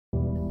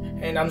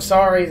And I'm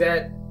sorry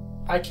that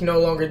I can no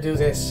longer do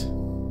this.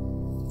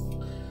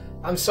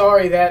 I'm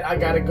sorry that I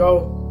gotta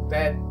go,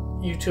 that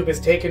YouTube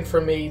has taken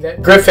from me,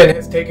 that Griffin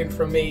has taken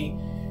from me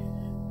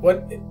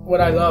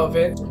what I love.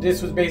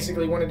 This was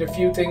basically one of the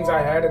few things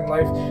I had in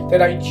life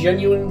that I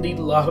genuinely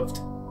loved.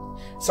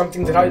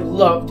 Something that I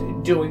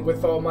loved doing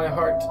with all my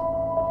heart.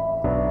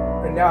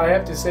 And now I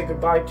have to say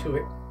goodbye to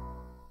it.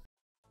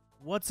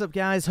 What's up,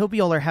 guys? Hope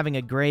you all are having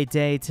a great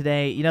day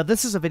today. You know,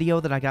 this is a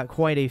video that I got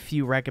quite a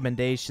few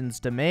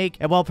recommendations to make,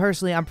 and well,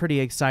 personally, I'm pretty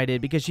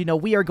excited because, you know,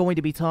 we are going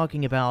to be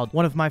talking about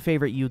one of my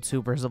favorite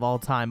YouTubers of all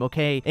time,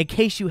 okay? In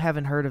case you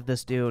haven't heard of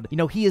this dude, you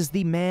know, he is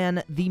the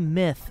man, the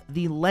myth,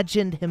 the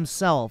legend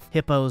himself,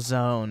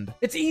 Hippozoned.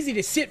 It's easy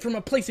to sit from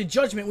a place of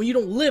judgment when you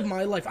don't live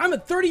my life. I'm a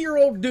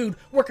 30-year-old dude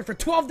working for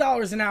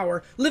 $12 an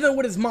hour, living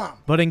with his mom.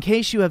 But in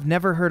case you have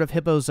never heard of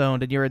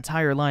Hippozoned in your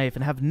entire life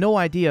and have no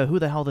idea who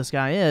the hell this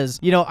guy is,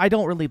 you know, I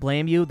don't really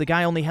blame you. The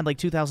guy only had like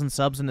 2,000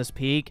 subs in his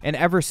peak, and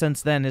ever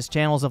since then, his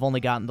channels have only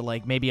gotten to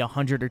like maybe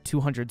 100 or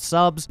 200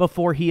 subs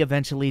before he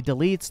eventually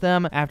deletes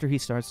them after he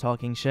starts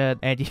talking shit,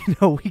 and you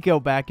know, we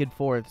go back and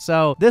forth.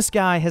 So this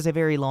guy has a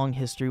very long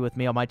history with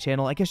me on my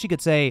channel. I guess you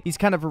could say he's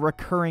kind of a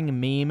recurring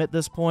meme at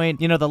this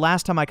point. You know, the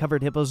last time I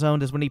covered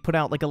Hippozoned is when he put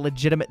out like a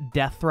legitimate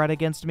death threat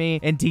against me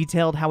and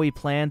detailed how he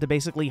planned to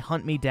basically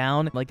hunt me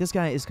down. Like, this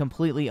guy is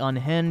completely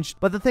unhinged,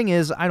 but the thing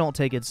is, I don't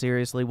take it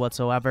seriously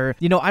whatsoever.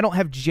 You know, I don't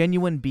have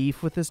genuine beef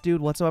with this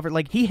dude whatsoever.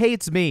 Like, he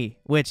hates me,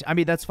 which, I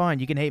mean, that's fine.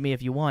 You can hate me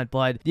if you want,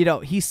 but, you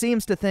know, he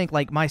seems to think,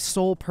 like, my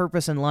sole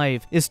purpose in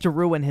life is to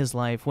ruin his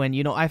life when,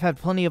 you know, I've had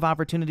plenty of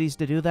opportunities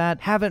to do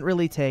that, haven't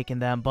really taken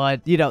them, but,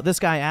 you know, this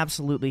guy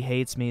absolutely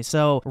hates me.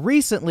 So,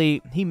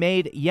 recently, he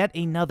made yet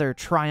another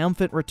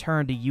triumphant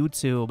return to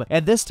YouTube,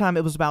 and this time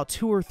it was about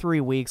 2 or 3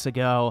 weeks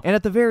ago, and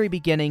at the very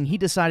beginning, he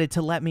decided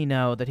to let me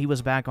know that he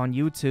was back on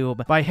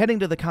YouTube by heading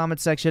to the comment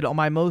section on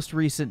my most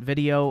recent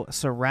video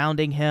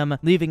surrounding him,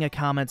 leaving a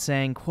comment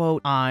saying,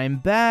 quote, "I'm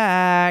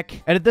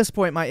back." And at this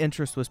point, my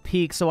interest was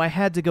piqued, so I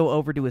had to go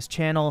over to his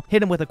channel,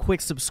 hit him with a quick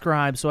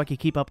subscribe so I could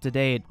keep up to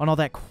date on all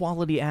that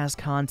quality-ass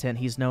content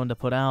he's known to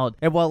put out.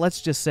 And well,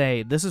 let's just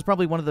say, this is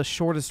probably one of the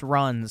shortest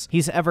runs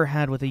he's ever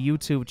had with a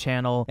YouTube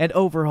channel, and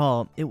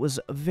overall, it was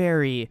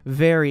very,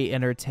 very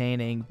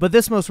entertaining. But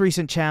this most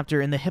recent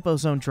chapter in the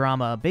Hippozoned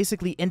drama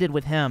basically ended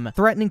with him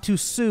threatening to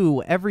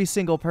sue every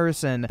single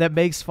person that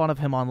makes fun of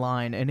him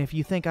online, and if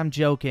you think I'm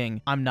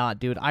joking, I'm not,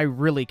 dude. I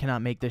really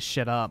cannot make this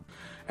shit up.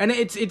 And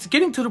it's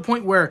getting to the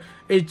point where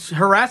it's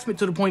harassment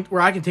to the point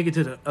where I can take it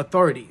to the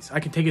authorities.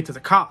 I can take it to the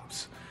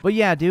cops. But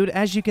yeah, dude,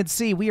 as you can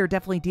see, we are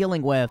definitely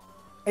dealing with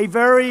a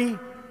very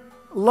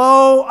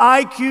low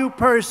IQ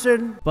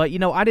person. But, you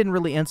know, I didn't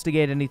really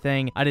instigate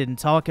anything. I didn't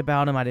talk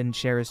about him. I didn't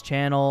share his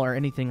channel or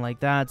anything like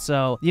that.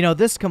 So, you know,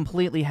 this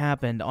completely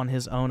happened on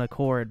his own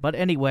accord. But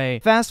anyway,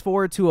 fast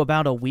forward to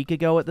about a week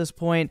ago at this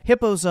point,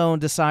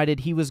 Hippozoned decided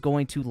he was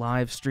going to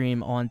live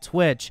stream on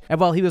Twitch. And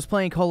while he was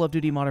playing Call of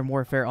Duty Modern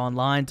Warfare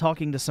Online,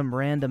 talking to some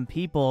random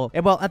people,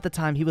 and well, at the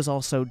time, he was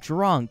also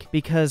drunk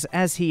because,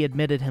 as he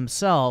admitted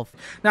himself...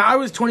 Now, I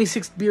was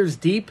 26 beers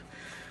deep.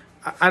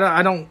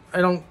 I don't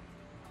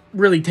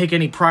really take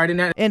any pride in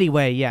that.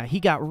 Anyway, yeah, he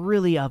got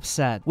really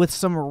upset with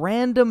some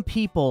random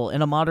people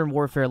in a Modern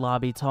Warfare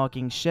lobby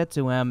talking shit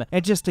to him,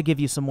 and just to give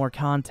you some more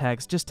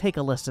context, just take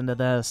a listen to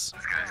this.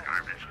 This guy's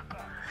garbage.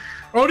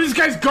 Oh, this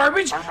guy's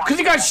garbage? Because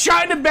he got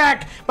shot in the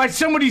back by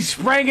somebody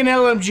spraying an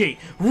LMG.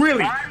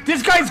 Really?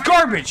 This guy's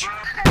garbage.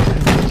 I'm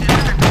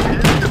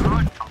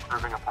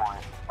proving a point.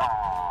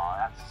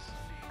 Aw,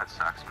 that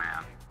sucks,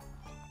 man.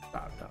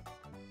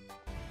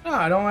 No,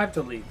 I don't have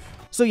to leave.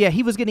 So yeah,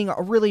 he was getting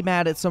really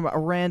mad at some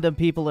random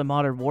people in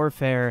Modern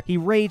Warfare. He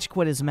rage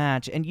quit his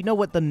match, and you know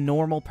what the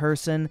normal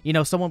person, you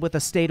know, someone with a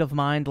state of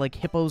mind like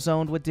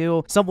Hippozoned would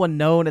do? Someone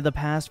known in the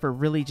past for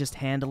really just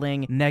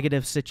handling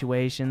negative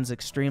situations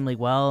extremely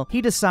well.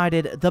 He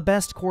decided the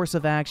best course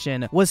of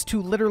action was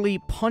to literally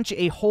punch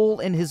a hole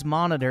in his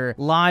monitor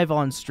live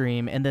on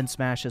stream and then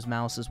smash his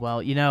mouse as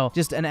well. You know,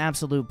 just an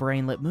absolute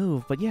brainlet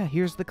move. But yeah,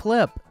 here's the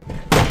clip.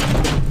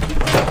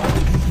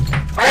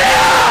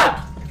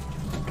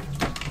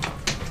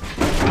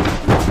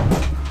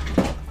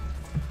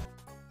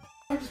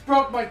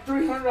 Broke my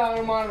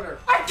 $300 monitor.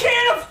 I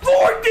can't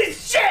afford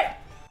this shit!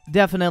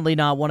 Definitely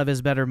not one of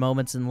his better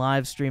moments in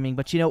live streaming,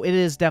 but you know, it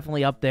is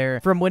definitely up there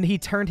from when he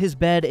turned his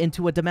bed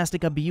into a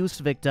domestic abuse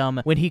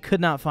victim when he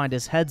could not find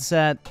his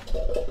headset.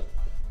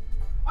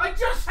 I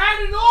just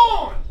had it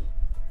on!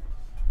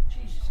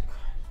 Jesus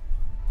Christ.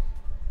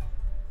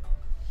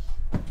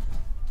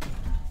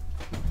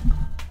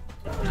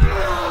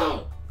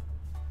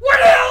 What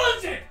the hell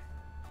is it?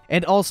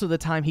 And also the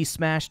time he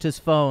smashed his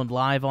phone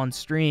live on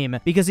stream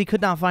because he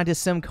could not find his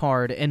SIM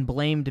card and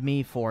blamed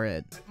me for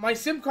it. My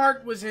SIM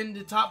card was in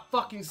the top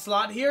fucking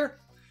slot here,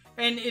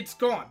 and it's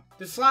gone.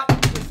 The slot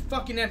is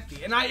fucking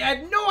empty. And I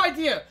had no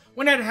idea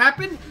when that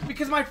happened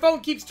because my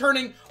phone keeps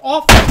turning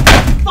off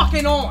and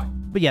fucking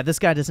on. But yeah, this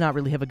guy does not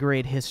really have a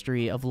great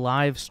history of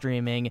live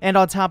streaming. And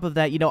on top of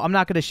that, you know, I'm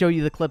not going to show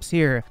you the clips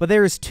here, but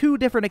there is 2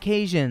 different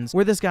occasions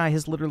where this guy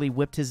has literally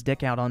whipped his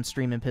dick out on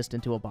stream and pissed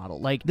into a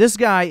bottle. Like, this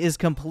guy is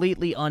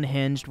completely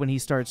unhinged when he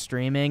starts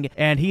streaming,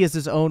 and he is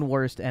his own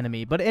worst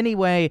enemy. But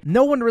anyway,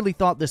 no one really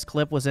thought this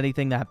clip was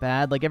anything that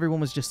bad. Like, everyone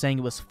was just saying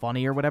it was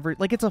funny or whatever.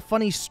 Like, it's a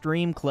funny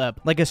stream clip,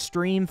 like a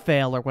stream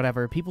fail or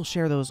whatever. People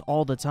share those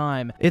all the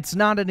time. It's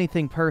not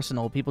anything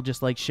personal. People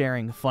just like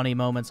sharing funny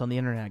moments on the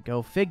internet.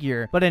 Go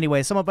figure. But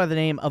anyway, someone by the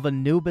name of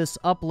Anubis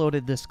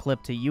uploaded this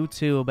clip to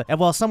YouTube, and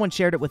well, someone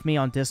shared it with me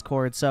on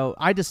Discord, so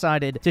I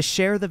decided to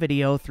share the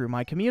video through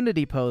my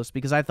community post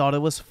because I thought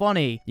it was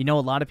funny. You know,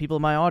 a lot of people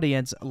in my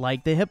audience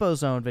like the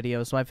Hippozoned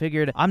video, so I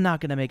figured I'm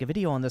not gonna make a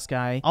video on this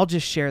guy. I'll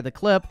just share the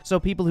clip so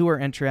people who are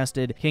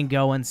interested can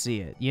go and see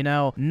it. You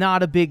know,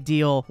 not a big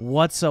deal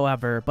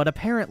whatsoever, but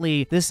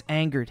apparently this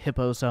angered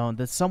Hippozoned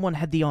that someone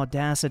had the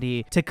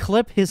audacity to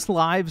clip his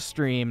live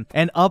stream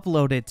and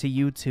upload it to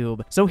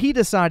YouTube. So he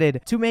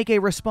decided to make a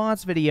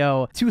response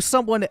video to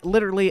someone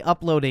literally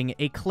uploading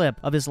a clip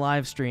of his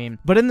live stream.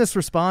 But in this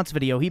response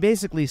video, he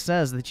basically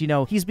says that, you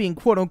know, he's being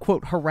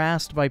quote-unquote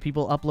harassed by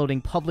people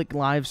uploading public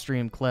live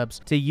stream clips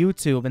to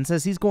YouTube, and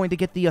says he's going to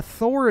get the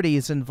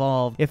authorities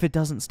involved if it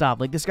doesn't stop.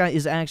 Like, this guy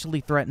is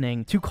actually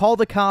threatening to call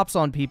the cops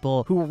on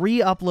people who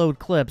re-upload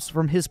clips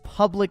from his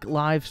public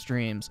live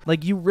streams.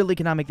 Like, you really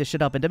cannot make this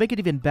shit up. And to make it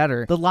even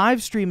better, the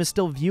live stream is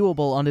still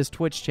viewable on his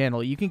Twitch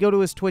channel. You can go to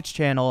his Twitch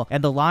channel,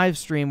 and the live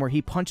stream where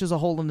he punches a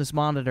hole in his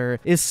monitor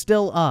is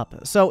still up.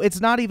 So it's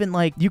not even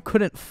like you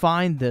couldn't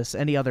find this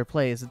any other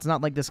place. It's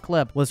not like this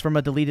clip was from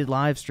a deleted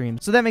live stream.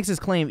 So that makes his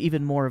claim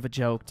even more of a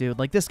joke, dude.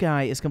 Like, this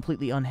guy is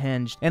completely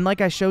unhinged. And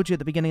like I showed you at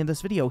the beginning of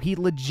this video, he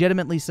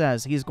legitimately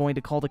says he's going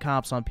to call the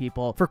cops on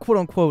people for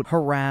quote-unquote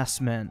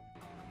harassment.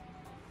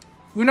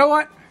 You know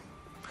what?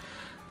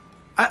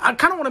 I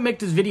kind of want to make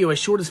this video as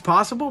short as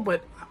possible,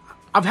 but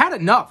I've had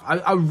enough.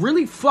 I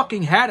really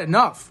fucking had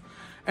enough.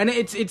 And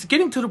it's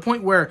getting to the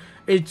point where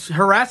it's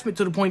harassment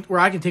to the point where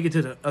I can take it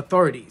to the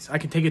authorities. I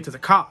can take it to the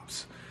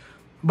cops.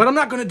 But I'm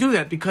not going to do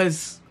that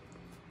because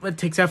it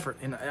takes effort.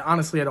 And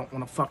honestly, I don't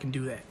want to fucking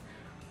do that.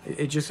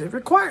 It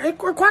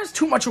requires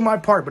too much on my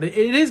part. But it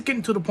is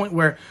getting to the point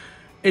where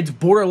it's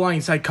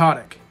borderline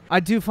psychotic. I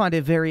do find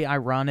it very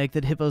ironic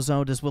that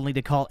Hippozoned is willing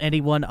to call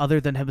anyone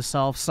other than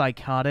himself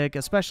psychotic,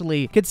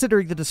 especially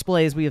considering the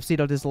displays we have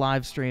seen on his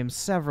live streams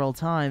several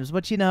times.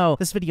 But, you know,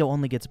 this video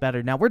only gets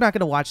better. Now, we're not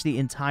going to watch the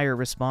entire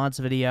response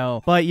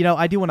video, but, you know,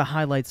 I do want to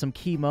highlight some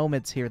key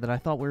moments here that I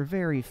thought were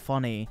very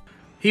funny.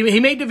 He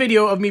made the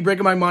video of me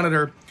breaking my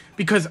monitor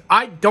because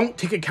I don't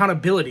take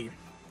accountability.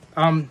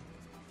 When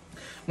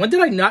did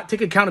I not take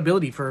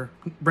accountability for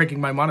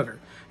breaking my monitor?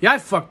 Yeah, I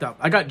fucked up.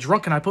 I got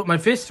drunk and I put my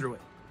fist through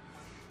it.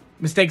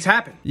 Mistakes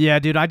happen. Yeah,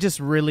 dude, I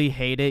just really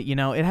hate it. You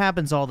know, it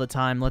happens all the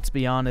time, let's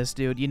be honest,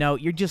 dude. You know,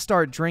 you just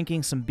start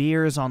drinking some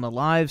beers on the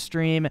live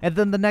stream, and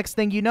then the next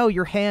thing you know,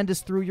 your hand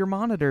is through your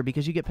monitor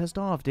because you get pissed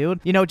off,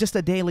 dude. You know, just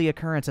a daily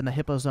occurrence in the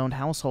Hippozoned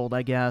household,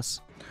 I guess.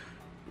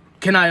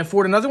 Can I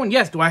afford another one?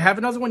 Yes. Do I have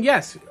another one?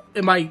 Yes.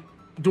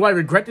 Do I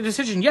regret the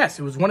decision? Yes.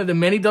 It was one of the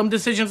many dumb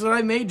decisions that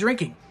I made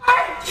drinking.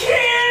 I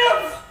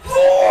can't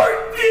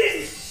afford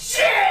this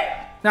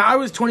shit! Now, I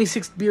was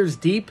 26 beers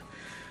deep.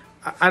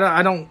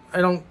 I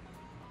don't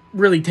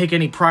really take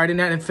any pride in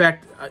that. In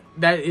fact,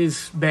 that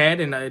is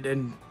bad,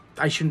 and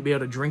I shouldn't be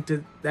able to drink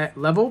to that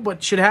level,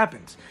 but shit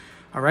happens.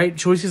 All right?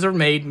 Choices are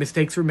made.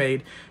 Mistakes are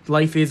made.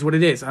 Life is what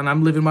it is, and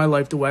I'm living my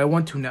life the way I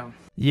want to now.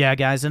 Yeah,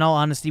 guys, in all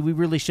honesty, we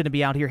really shouldn't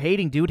be out here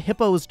hating, dude.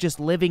 Hippo's just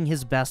living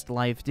his best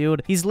life,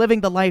 dude. He's living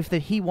the life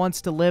that he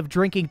wants to live,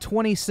 drinking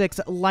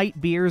 26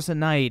 light beers a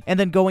night, and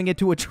then going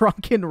into a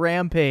drunken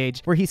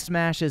rampage where he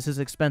smashes his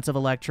expensive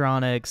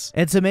electronics.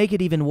 And to make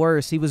it even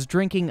worse, he was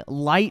drinking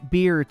light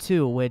beer,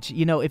 too, which,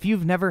 you know, if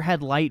you've never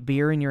had light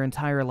beer in your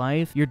entire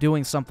life, you're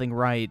doing something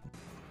right.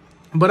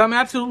 But I'm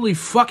absolutely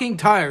fucking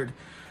tired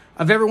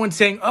of everyone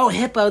saying, oh,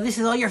 Hippo, this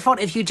is all your fault.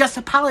 If you just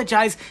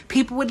apologize,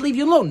 people would leave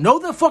you alone. No,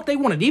 the fuck they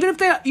wouldn't. Even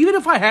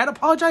if I had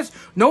apologized,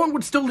 no one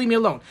would still leave me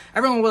alone.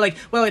 Everyone would like,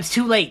 well, it's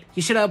too late.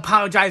 You should have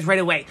apologized right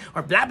away.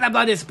 Or blah, blah,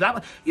 blah, this, blah,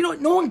 blah. You know,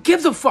 no one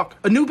gives a fuck.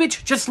 A new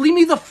bitch, just leave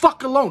me the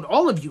fuck alone.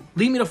 All of you,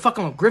 leave me the fuck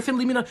alone. Griffin,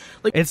 leave me the...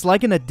 like. It's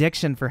like an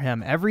addiction for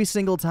him. Every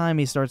single time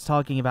he starts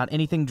talking about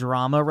anything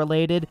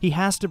drama-related, he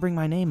has to bring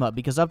my name up,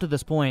 because up to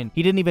this point,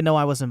 he didn't even know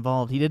I was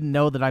involved. He didn't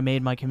know that I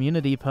made my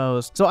community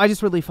post. So I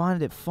just really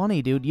find it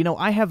funny, dude. You know,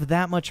 I have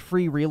that much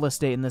free real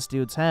estate in this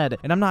dude's head,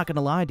 and I'm not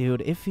gonna lie,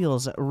 dude, it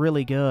feels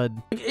really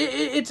good.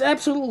 It's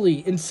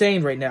absolutely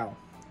insane right now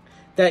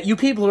that you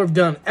people have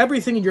done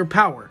everything in your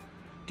power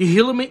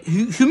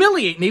to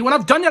humiliate me when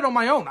I've done that on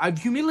my own. I've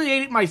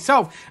humiliated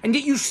myself, and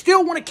yet you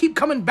still want to keep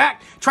coming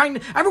back,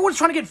 everyone's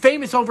trying to get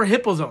famous over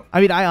Hippozoned.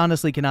 I mean, I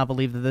honestly cannot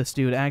believe that this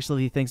dude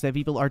actually thinks that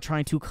people are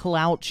trying to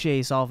clout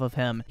chase off of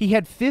him. He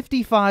had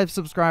 55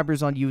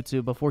 subscribers on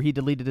YouTube before he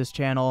deleted his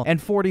channel,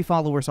 and 40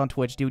 followers on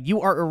Twitch, dude.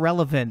 You are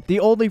irrelevant. The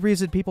only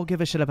reason people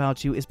give a shit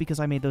about you is because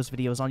I made those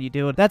videos on you,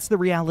 dude. That's the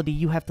reality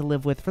you have to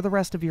live with for the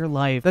rest of your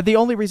life. That the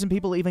only reason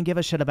people even give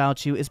a shit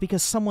about you is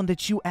because someone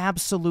that you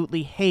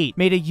absolutely hate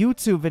made a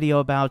YouTube video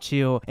about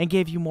you and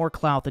gave you more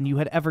clout than you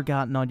had ever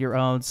gotten on your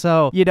own.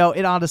 So, you know,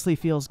 it honestly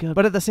feels good.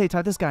 But at the same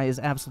time, this guy is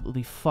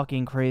absolutely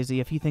fucking crazy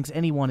if he thinks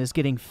anyone is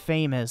getting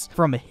famous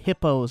from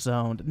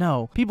Hippozoned.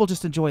 No, people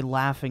just enjoy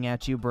laughing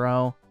at you,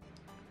 bro.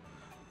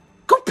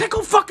 Go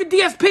pickle fucking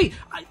DSP!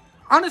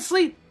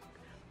 Honestly,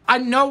 I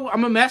know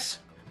I'm a mess,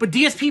 but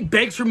DSP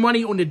begs for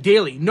money on the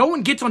daily. No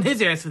one gets on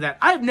his ass for that.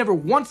 I have never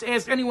once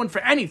asked anyone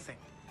for anything.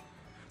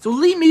 So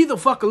leave me the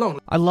fuck alone.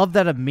 I love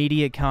that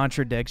immediate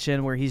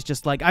contradiction where he's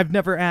just like, I've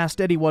never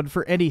asked anyone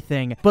for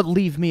anything, but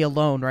leave me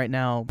alone right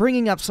now.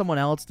 Bringing up someone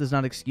else does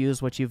not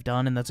excuse what you've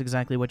done, and that's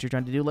exactly what you're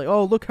trying to do. Like,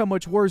 oh, look how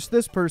much worse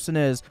this person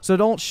is, so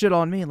don't shit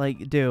on me.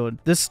 Like, dude,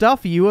 the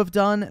stuff you have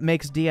done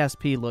makes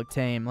DSP look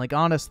tame. Like,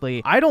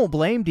 honestly, I don't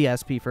blame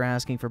DSP for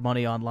asking for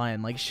money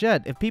online. Like,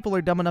 shit, if people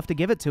are dumb enough to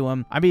give it to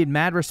him, I mean,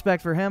 mad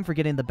respect for him for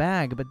getting the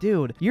bag, but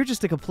dude, you're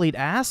just a complete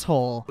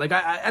asshole. Like,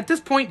 at this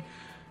point,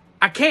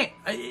 I can't.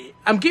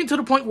 I'm getting to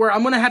the point where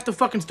I'm going to have to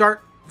fucking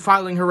start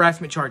filing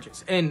harassment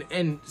charges and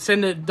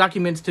send the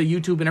documents to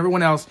YouTube and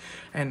everyone else.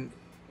 And,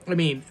 I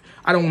mean,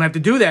 I don't want to have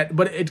to do that,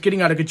 but it's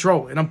getting out of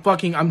control. And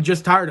I'm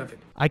just tired of it.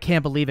 I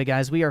can't believe it,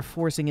 guys. We are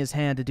forcing his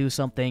hand to do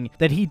something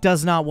that he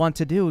does not want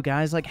to do,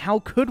 guys. Like, how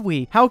could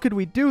we? How could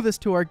we do this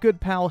to our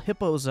good pal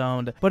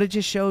Hippozoned? But it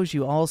just shows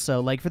you also,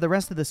 like, for the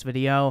rest of this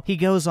video, he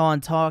goes on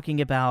talking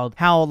about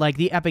how, like,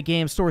 the Epic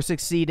Games Store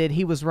succeeded.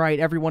 He was right.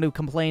 Everyone who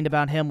complained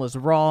about him was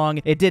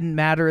wrong. It didn't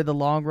matter in the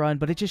long run,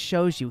 but it just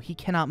shows you he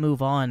cannot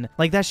move on.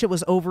 Like, that shit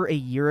was over a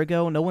year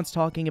ago. No one's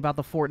talking about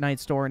the Fortnite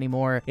store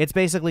anymore. It's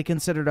basically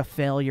considered a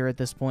failure at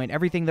this point.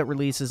 Everything that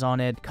releases on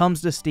it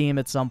comes to Steam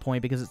at some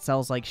point because it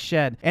sells like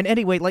shit. And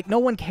anyway, like, no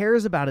one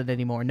cares about it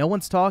anymore. No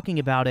one's talking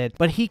about it,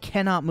 but he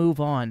cannot move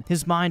on.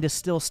 His mind is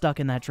still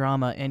stuck in that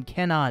drama and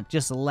cannot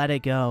just let it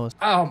go.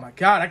 Oh my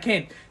god, I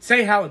can't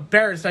say how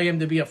embarrassed I am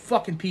to be a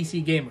fucking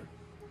PC gamer.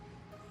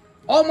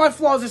 All my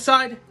flaws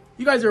aside,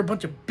 you guys are a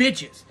bunch of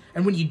bitches.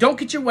 And when you don't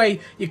get your way,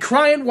 you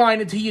cry and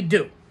whine until you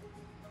do.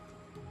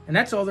 And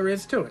that's all there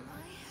is to it.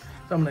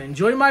 So I'm gonna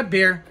enjoy my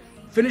beer,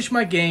 finish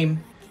my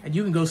game, and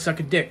you can go suck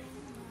a dick.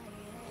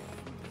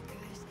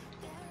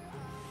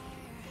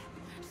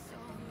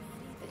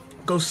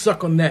 Go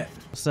suck on that.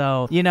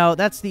 So, you know,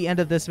 that's the end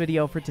of this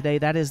video for today.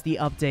 That is the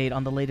update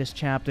on the latest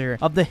chapter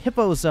of the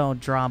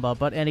Hippozoned drama.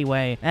 But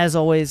anyway, as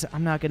always,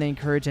 I'm not going to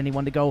encourage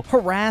anyone to go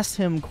harass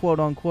him,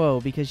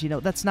 quote-unquote, because, you know,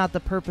 that's not the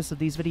purpose of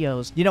these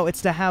videos. You know,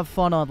 it's to have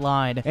fun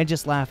online and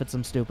just laugh at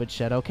some stupid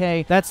shit,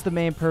 okay? That's the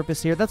main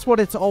purpose here. That's what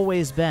it's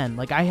always been.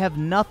 Like, I have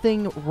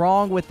nothing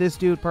wrong with this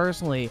dude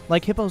personally.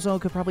 Like,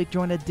 Hippozoned could probably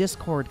join a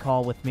Discord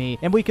call with me,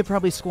 and we could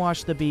probably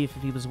squash the beef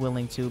if he was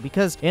willing to,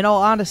 because, in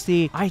all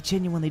honesty, I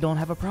genuinely don't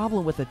have a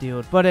problem with the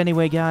dude. But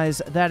anyway,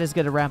 guys, that is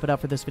going to wrap it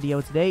up for this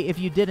video today. If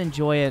you did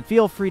enjoy it,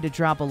 feel free to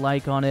drop a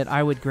like on it.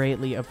 I would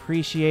greatly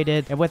appreciate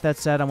it. And with that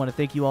said, I want to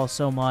thank you all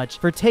so much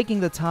for taking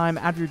the time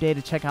out of your day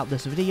to check out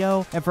this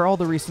video and for all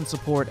the recent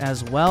support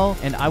as well.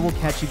 And I will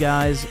catch you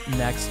guys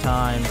next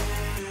time.